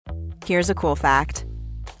Here's a cool fact.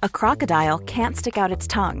 A crocodile can't stick out its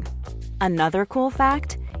tongue. Another cool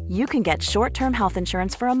fact, you can get short-term health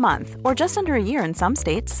insurance for a month or just under a year in some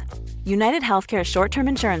states. United Healthcare short-term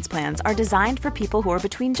insurance plans are designed for people who are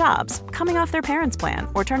between jobs, coming off their parents' plan,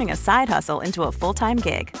 or turning a side hustle into a full-time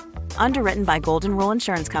gig. Underwritten by Golden Rule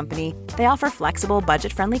Insurance Company, they offer flexible,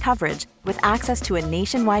 budget-friendly coverage with access to a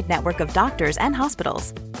nationwide network of doctors and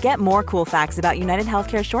hospitals. Get more cool facts about United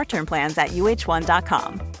Healthcare short-term plans at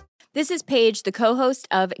uh1.com. This is Paige, the co-host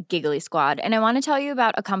of Giggly Squad, and I want to tell you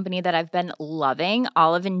about a company that I've been loving,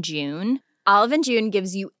 Olive & June. Olive & June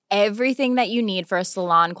gives you everything that you need for a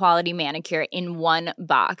salon-quality manicure in one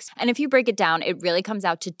box. And if you break it down, it really comes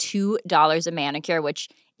out to $2 a manicure, which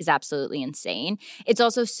is absolutely insane. It's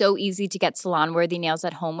also so easy to get salon-worthy nails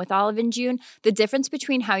at home with Olive & June. The difference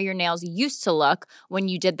between how your nails used to look when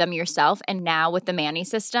you did them yourself and now with the Mani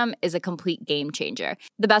system is a complete game changer.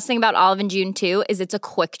 The best thing about Olive & June, too, is it's a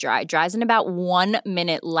quick dry. Dries in about 1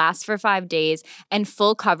 minute, lasts for 5 days, and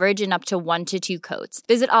full coverage in up to 1 to 2 coats.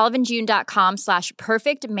 Visit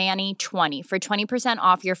oliveandjune.com/perfectmani20 for 20%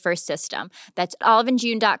 off your first system. That's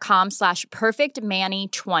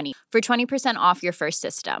oliveandjune.com/perfectmani20 for 20% off your first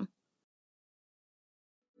system.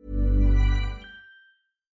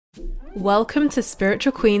 Welcome to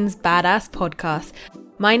Spiritual Queen's Badass Podcast.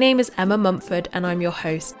 My name is Emma Mumford and I'm your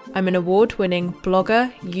host. I'm an award-winning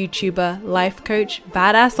blogger, YouTuber, life coach,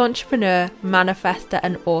 badass entrepreneur, manifester,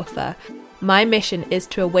 and author. My mission is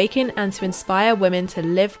to awaken and to inspire women to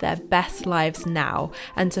live their best lives now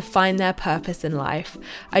and to find their purpose in life.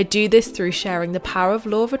 I do this through sharing the power of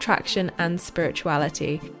law of attraction and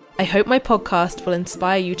spirituality. I hope my podcast will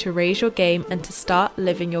inspire you to raise your game and to start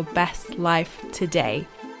living your best life today.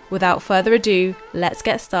 Without further ado, let's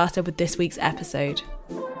get started with this week's episode.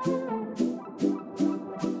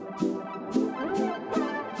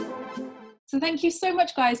 So thank you so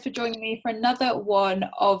much, guys, for joining me for another one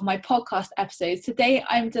of my podcast episodes. Today,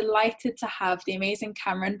 I'm delighted to have the amazing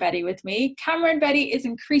Cameron Betty with me. Cameron Betty is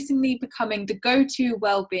increasingly becoming the go-to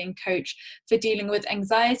well-being coach for dealing with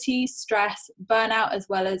anxiety, stress, burnout, as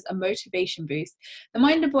well as a motivation boost. The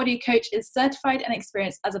Mind and Body coach is certified and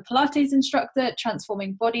experienced as a Pilates instructor,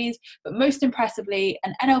 transforming bodies, but most impressively,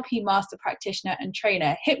 an NLP master practitioner and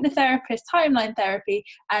trainer, hypnotherapist, timeline therapy,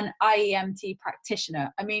 and IEMT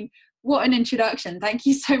practitioner. I mean, what an introduction. Thank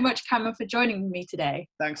you so much, Cameron, for joining me today.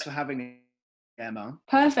 Thanks for having me, Emma.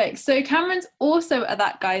 Perfect. So Cameron's also a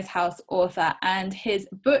That Guy's House author and his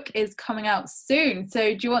book is coming out soon.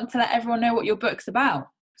 So do you want to let everyone know what your book's about?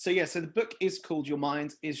 So the book is called Your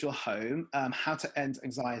Mind is Your Home, How to End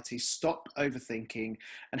Anxiety, Stop Overthinking,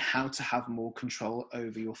 and How to Have More Control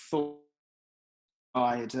Over Your Thoughts.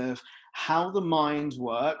 Of how the mind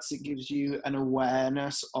works. It gives you an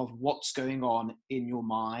awareness of what's going on in your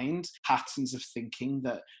mind, patterns of thinking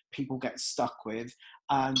that people get stuck with.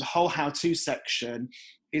 And the whole how-to section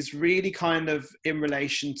is really kind of in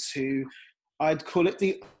relation to, I'd call it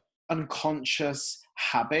the unconscious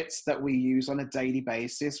habits that we use on a daily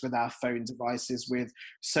basis with our phone devices, with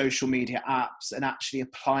social media apps, and actually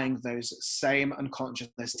applying those same unconscious,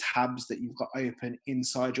 those tabs that you've got open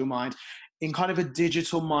inside your mind in kind of a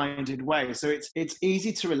digital minded way. So it's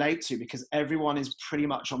easy to relate to because everyone is pretty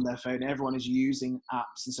much on their phone. Everyone is using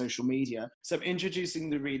apps and social media. So I'm introducing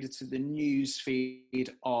the reader to the news feed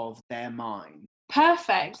of their mind.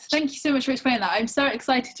 Perfect. Thank you so much for explaining that. I'm so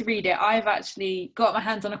excited to read it. I've actually got my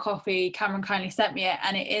hands on a copy. Cameron kindly sent me it,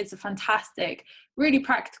 and it is a fantastic, really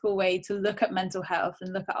practical way to look at mental health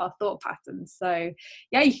and look at our thought patterns. So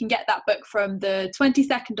yeah, you can get that book from the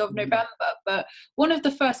 22nd of November. But one of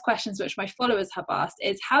the first questions which my followers have asked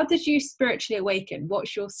is, how did you spiritually awaken?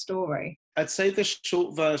 What's your story? I'd say the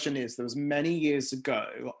short version is, there was many years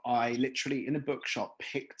ago, I literally in a bookshop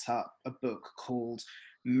picked up a book called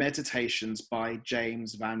Meditations by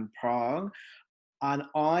James Van Praagh, and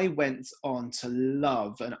I went on to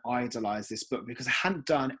love and idolize this book because I hadn't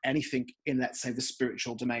done anything in, let's say, the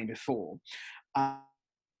spiritual domain before, and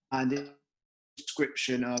the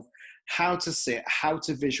description of how to sit, how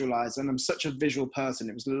to visualize, and I'm such a visual person,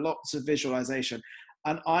 it was lots of visualization,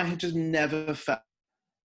 and I had just never felt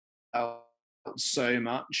so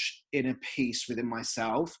much inner peace within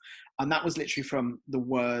myself. And that was literally from the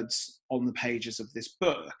words on the pages of this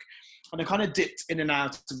book. And I kind of dipped in and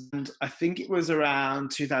out. And I think it was around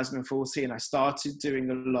 2014, I started doing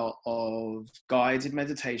a lot of guided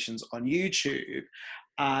meditations on YouTube.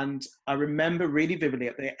 And I remember really vividly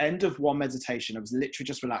at the end of one meditation, I was literally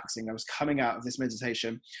just relaxing. I was coming out of this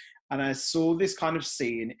meditation and I saw this kind of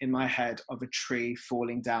scene in my head of a tree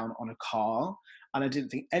falling down on a car. And I didn't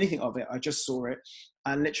think anything of it. I just saw it.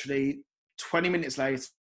 And literally 20 minutes later,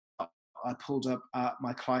 I pulled up at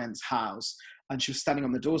my client's house and she was standing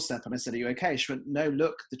on the doorstep, and I said, "Are you okay?" She went, "No,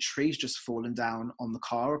 look, the tree's just fallen down on the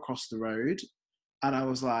car across the road." And I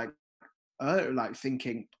was like, oh, like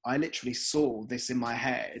thinking, I literally saw this in my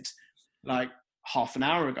head like half an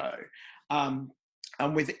hour ago.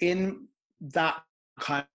 And within that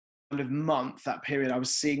kind of month, that period, I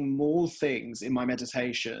was seeing more things in my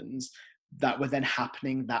meditations that were then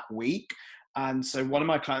happening that week. And so one of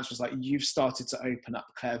my clients was like, "You've started to open up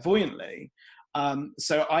clairvoyantly."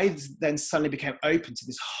 So I then suddenly became open to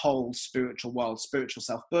this whole spiritual world, spiritual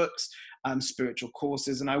self books, spiritual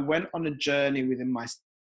courses. And I went on a journey within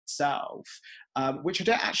myself, which I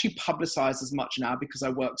don't actually publicize as much now because I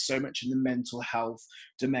work so much in the mental health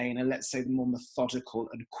domain and, let's say, the more methodical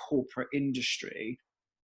and corporate industry.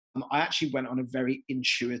 I actually went on a very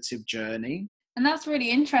intuitive journey. And that's really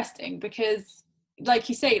interesting because, like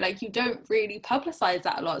you say, like you don't really publicize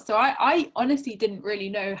that a lot. So I honestly didn't really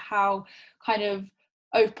know how kind of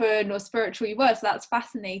open or spiritual you were. So that's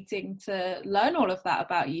fascinating to learn all of that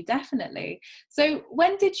about you, definitely. So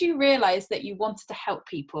when did you realize that you wanted to help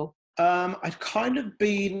people? I'd kind of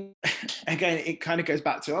been, again, it kind of goes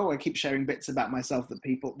back to, I keep sharing bits about myself that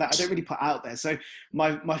I don't really put out there. So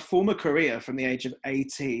my former career from the age of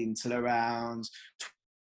 18 till around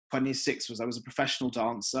 26 I was a professional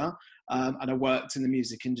dancer, and I worked in the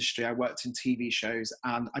music industry. I worked in TV shows,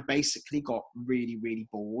 and I basically got really, really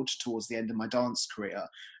bored towards the end of my dance career.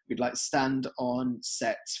 We'd like stand on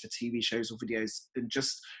sets for TV shows or videos, and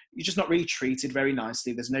you're just not really treated very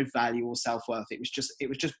nicely. There's no value or self-worth. It was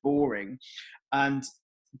just boring. And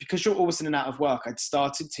because you're always in and out of work, I'd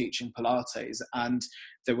started teaching Pilates, and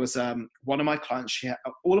there was one of my clients.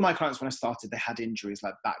 All of my clients when I started, they had injuries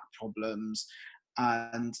like back problems.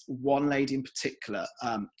 And one lady in particular,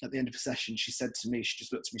 at the end of a session, she said to me, she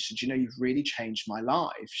just looked at me, she said, "You've really changed my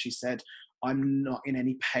life." She said, "I'm not in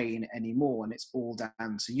any pain anymore, and it's all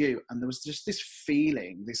down to you." And there was just this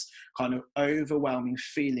feeling, this kind of overwhelming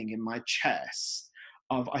feeling in my chest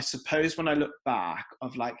of, I suppose when I look back,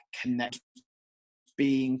 of like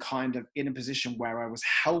being kind of in a position where I was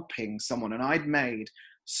helping someone and I'd made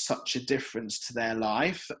such a difference to their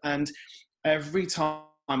life. And every time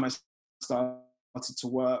I started to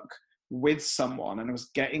work with someone and I was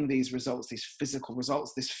getting these results, these physical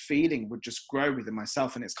results, this feeling would just grow within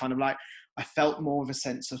myself. And it's kind of like I felt more of a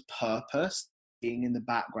sense of purpose being in the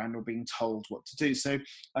background or being told what to do. So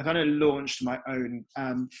I kind of launched my own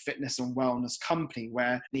fitness and wellness company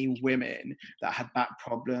where the women that had back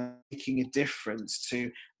problems, making a difference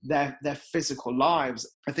to their physical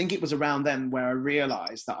lives. I think it was around then where I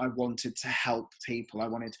realized that I wanted to help people. I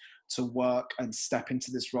wanted to work and step into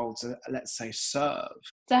this role to, let's say, serve.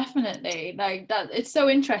 Definitely, like that. It's so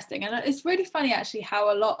interesting, and it's really funny actually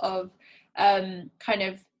how a lot of kind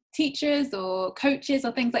of teachers or coaches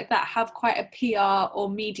or things like that have quite a PR or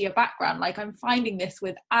media background. Like I'm finding this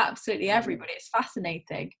with absolutely everybody. It's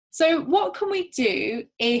fascinating. So what can we do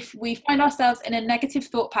if we find ourselves in a negative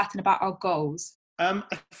thought pattern about our goals? I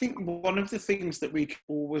think one of the things that we can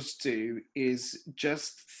always do is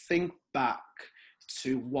just think back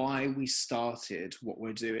to why we started what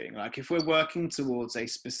we're doing. Like if we're working towards a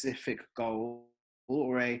specific goal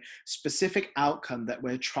or a specific outcome that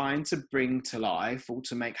we're trying to bring to life or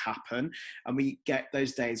to make happen, and we get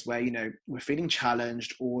those days where, you know, we're feeling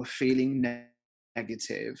challenged or feeling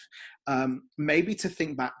negative, maybe to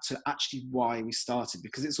think back to actually why we started,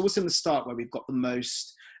 because it's always in the start where we've got the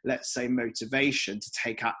most, let's say, motivation to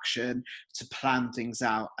take action, to plan things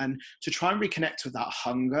out, and to try and reconnect with that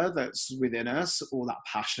hunger that's within us or that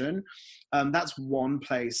passion. That's one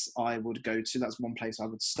place I would go to. That's one place I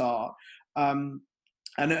would start.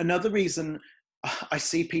 And another reason I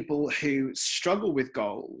see people who struggle with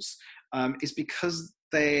goals is because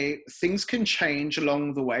things can change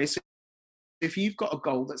along the way. So if you've got a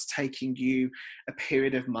goal that's taking you a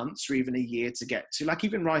period of months or even a year to get to, like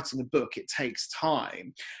even writing a book, it takes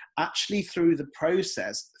time. Actually, through the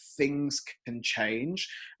process, things can change,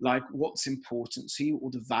 like what's important to you,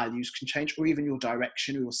 or the values can change, or even your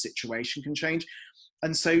direction or your situation can change.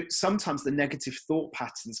 And so sometimes the negative thought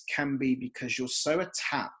patterns can be because you're so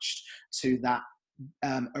attached to that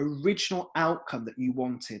original outcome that you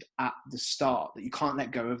wanted at the start that you can't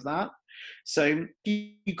let go of that. So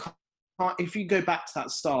you can't, if you go back to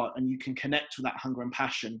that start and you can connect with that hunger and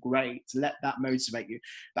passion, great, let that motivate you.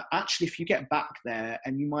 But actually, if you get back there,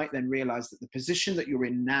 and you might then realize that the position that you're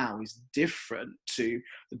in now is different to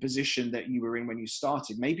the position that you were in when you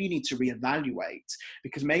started, maybe you need to reevaluate,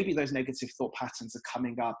 because maybe those negative thought patterns are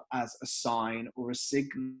coming up as a sign or a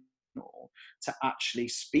signal to actually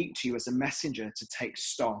speak to you as a messenger to take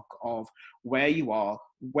stock of where you are,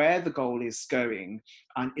 where the goal is going,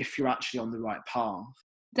 and if you're actually on the right path.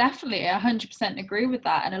 Definitely, I 100% agree with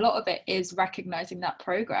that. And a lot of it is recognizing that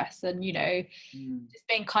progress and, just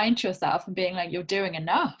being kind to yourself and being like, you're doing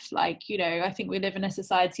enough. Like, I think we live in a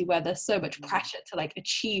society where there's so much pressure to like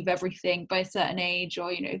achieve everything by a certain age,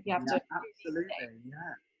 or, you have to. Absolutely,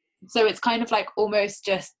 yeah. So it's kind of like almost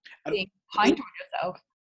just being kind to yourself.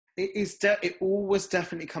 It always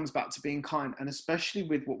definitely comes back to being kind, and especially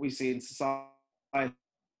with what we see in society.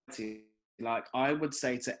 Like, I would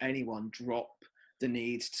say to anyone, drop the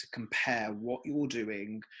need to compare what you're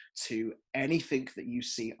doing to anything that you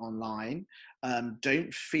see online.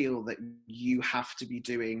 Don't feel that you have to be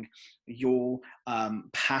doing your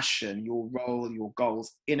passion, your role, your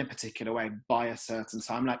goals in a particular way by a certain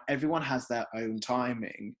time. Like, everyone has their own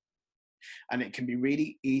timing. And it can be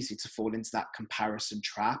really easy to fall into that comparison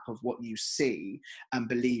trap of what you see and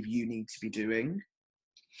believe you need to be doing.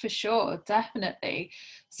 For sure, definitely.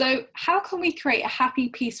 So how can we create a happy,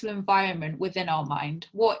 peaceful environment within our mind?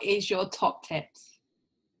 What is your top tips?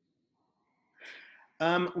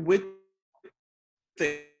 With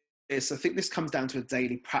this, I think this comes down to a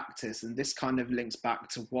daily practice, and this kind of links back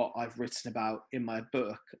to what I've written about in my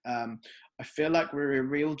book. I feel like we're a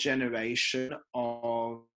real generation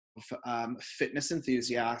of fitness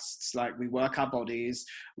enthusiasts. Like, we work our bodies,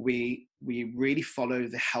 we really follow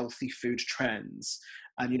the healthy food trends,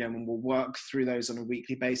 and and we'll work through those on a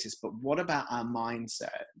weekly basis. But what about our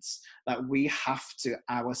mindsets? Like, we have to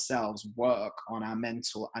ourselves work on our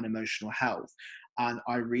mental and emotional health, and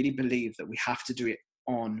I really believe that we have to do it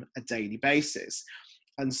on a daily basis.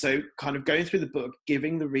 And so, kind of going through the book,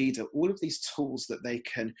 giving the reader all of these tools that they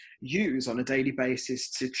can use on a daily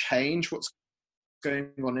basis to change what's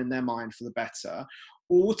going on in their mind for the better,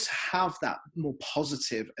 or to have that more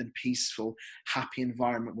positive and peaceful, happy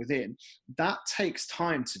environment within. That takes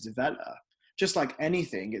time to develop. Just like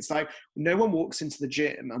anything, it's like no one walks into the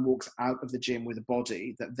gym and walks out of the gym with a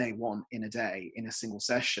body that they want in a day, in a single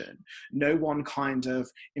session. No one kind of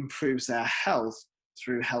improves their health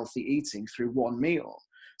through healthy eating, through one meal.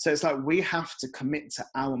 So it's like we have to commit to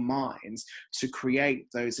our minds to create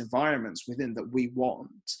those environments within that we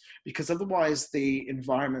want, because otherwise the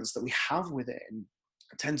environments that we have within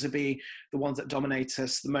tend to be the ones that dominate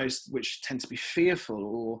us the most, which tend to be fearful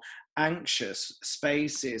or anxious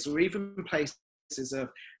spaces, or even places of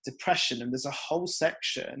depression. And there's a whole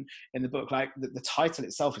section in the book, like the title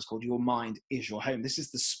itself is called Your Mind is Your Home. This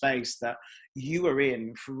is the space that you are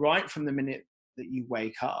in right from the minute that you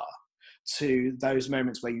wake up to those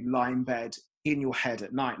moments where you lie in bed in your head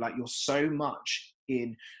at night. Like, you're so much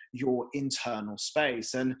in your internal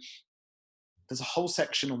space. And there's a whole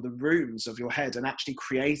section on the rooms of your head and actually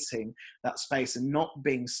creating that space and not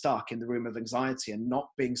being stuck in the room of anxiety and not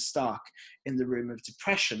being stuck in the room of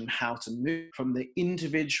depression, and how to move from the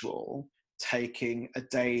individual taking a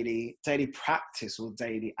daily practice or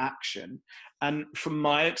daily action. And from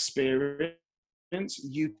my experience,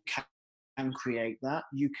 you can create that.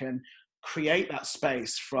 You can create that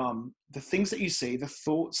space from the things that you see, the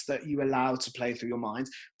thoughts that you allow to play through your mind,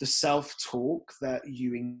 the self-talk that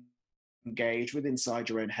you engage with inside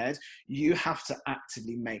your own head. You have to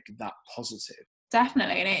actively make that positive.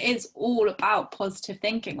 Definitely. And it is all about positive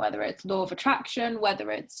thinking, whether it's law of attraction,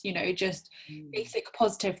 whether it's, just basic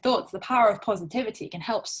positive thoughts. The power of positivity can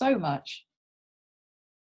help so much.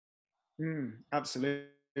 Absolutely.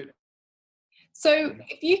 So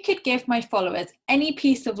if you could give my followers any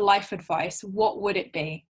piece of life advice, what would it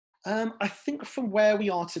be? I think from where we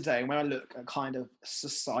are today, when I look at kind of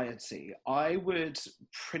society, I would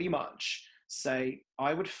pretty much say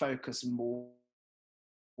I would focus more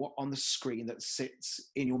on the screen that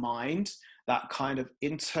sits in your mind, that kind of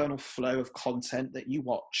internal flow of content that you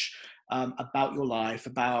watch about your life,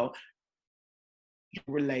 about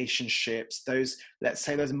relationships, those, let's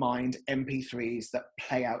say, those mind MP3s that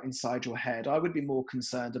play out inside your head. I would be more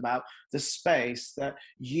concerned about the space that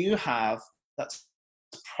you have that's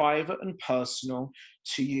private and personal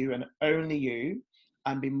to you and only you,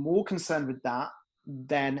 and be more concerned with that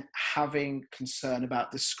than having concern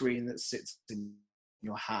about the screen that sits in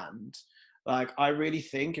your hand. Like, I really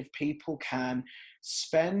think if people can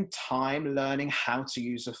spend time learning how to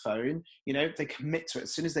use a phone, they commit to it.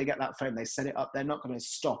 As soon as they get that phone, they set it up, they're not going to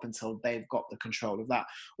stop until they've got the control of that.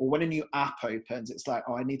 Or when a new app opens, it's like,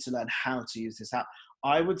 oh, I need to learn how to use this app.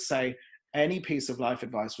 I would say any piece of life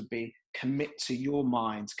advice would be commit to your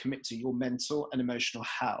mind, commit to your mental and emotional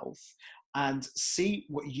health, and see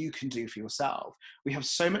what you can do for yourself. We have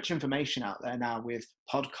so much information out there now with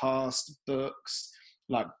podcasts, books,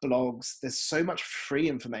 like blogs. There's so much free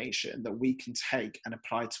information that we can take and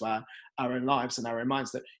apply to our own lives and our own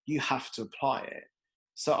minds that you have to apply it.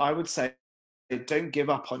 So I would say, don't give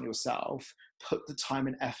up on yourself. Put the time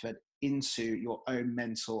and effort into your own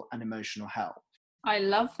mental and emotional health. I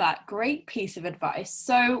love that. Great piece of advice.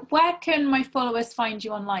 So where can my followers find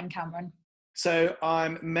you online, Cameron? So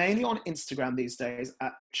I'm mainly on Instagram these days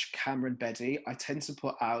at Cameron Beddy. I tend to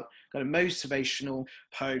put out kind of motivational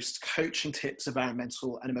posts, coaching tips about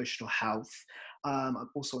mental and emotional health. I'm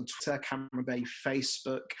also on Twitter, Cameron Beddy,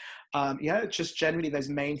 Facebook. Just generally those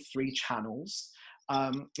main 3 channels.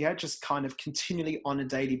 Just kind of continually on a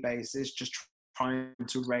daily basis, just trying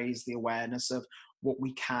to raise the awareness of what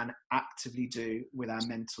we can actively do with our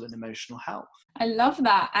mental and emotional health. I love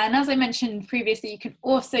that. And as I mentioned previously, you can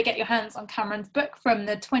also get your hands on Cameron's book from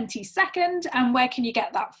the 22nd. And where can you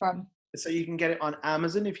get that from? So you can get it on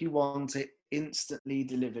Amazon if you want it instantly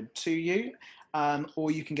delivered to you,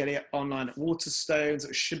 or you can get it online at Waterstones.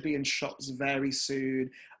 It should be in shops very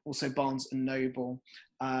soon. Also Barnes & Noble.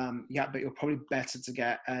 But you're probably better to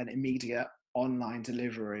get an immediate online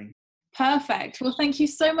delivery. Perfect. Well, thank you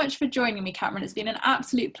so much for joining me, Cameron. It's been an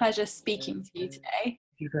absolute pleasure speaking to you today. Thank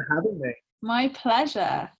you for having me. My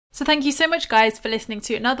pleasure. So thank you so much, guys, for listening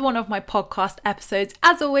to another one of my podcast episodes.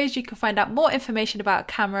 As always, you can find out more information about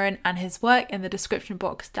Cameron and his work in the description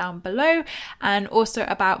box down below, and also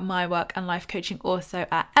about my work and life coaching also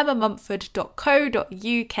at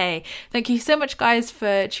emmamumford.co.uk. Thank you so much, guys,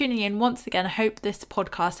 for tuning in once again. I hope this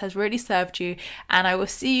podcast has really served you, and I will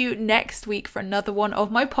see you next week for another one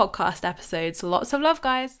of my podcast episodes. Lots of love,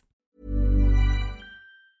 guys.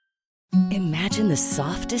 Imagine the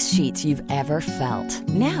softest sheets you've ever felt.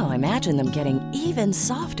 Now imagine them getting even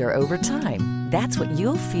softer over time. That's what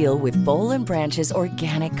you'll feel with Boll & Branch's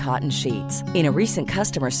organic cotton sheets. In a recent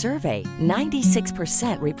customer survey,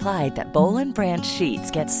 96% replied that Boll & Branch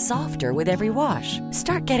sheets get softer with every wash.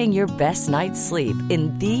 Start getting your best night's sleep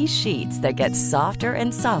in these sheets that get softer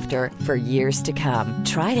and softer for years to come.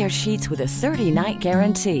 Try their sheets with a 30-night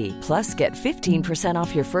guarantee. Plus, get 15%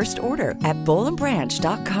 off your first order at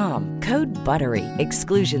bollandbranch.com. Code BUTTERY.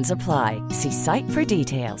 Exclusions apply. See site for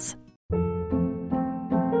details.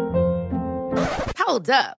 Hold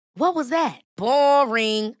up. What was that?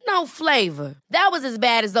 Boring. No flavor. That was as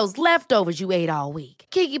bad as those leftovers you ate all week.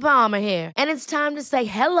 Keke Palmer here. And it's time to say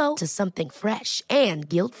hello to something fresh and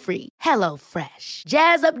guilt-free. Hello Fresh.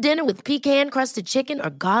 Jazz up dinner with pecan-crusted chicken or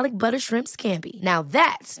garlic butter shrimp scampi. Now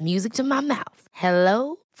that's music to my mouth.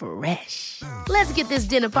 Hello Fresh. Let's get this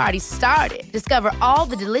dinner party started. Discover all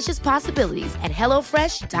the delicious possibilities at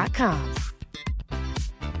HelloFresh.com.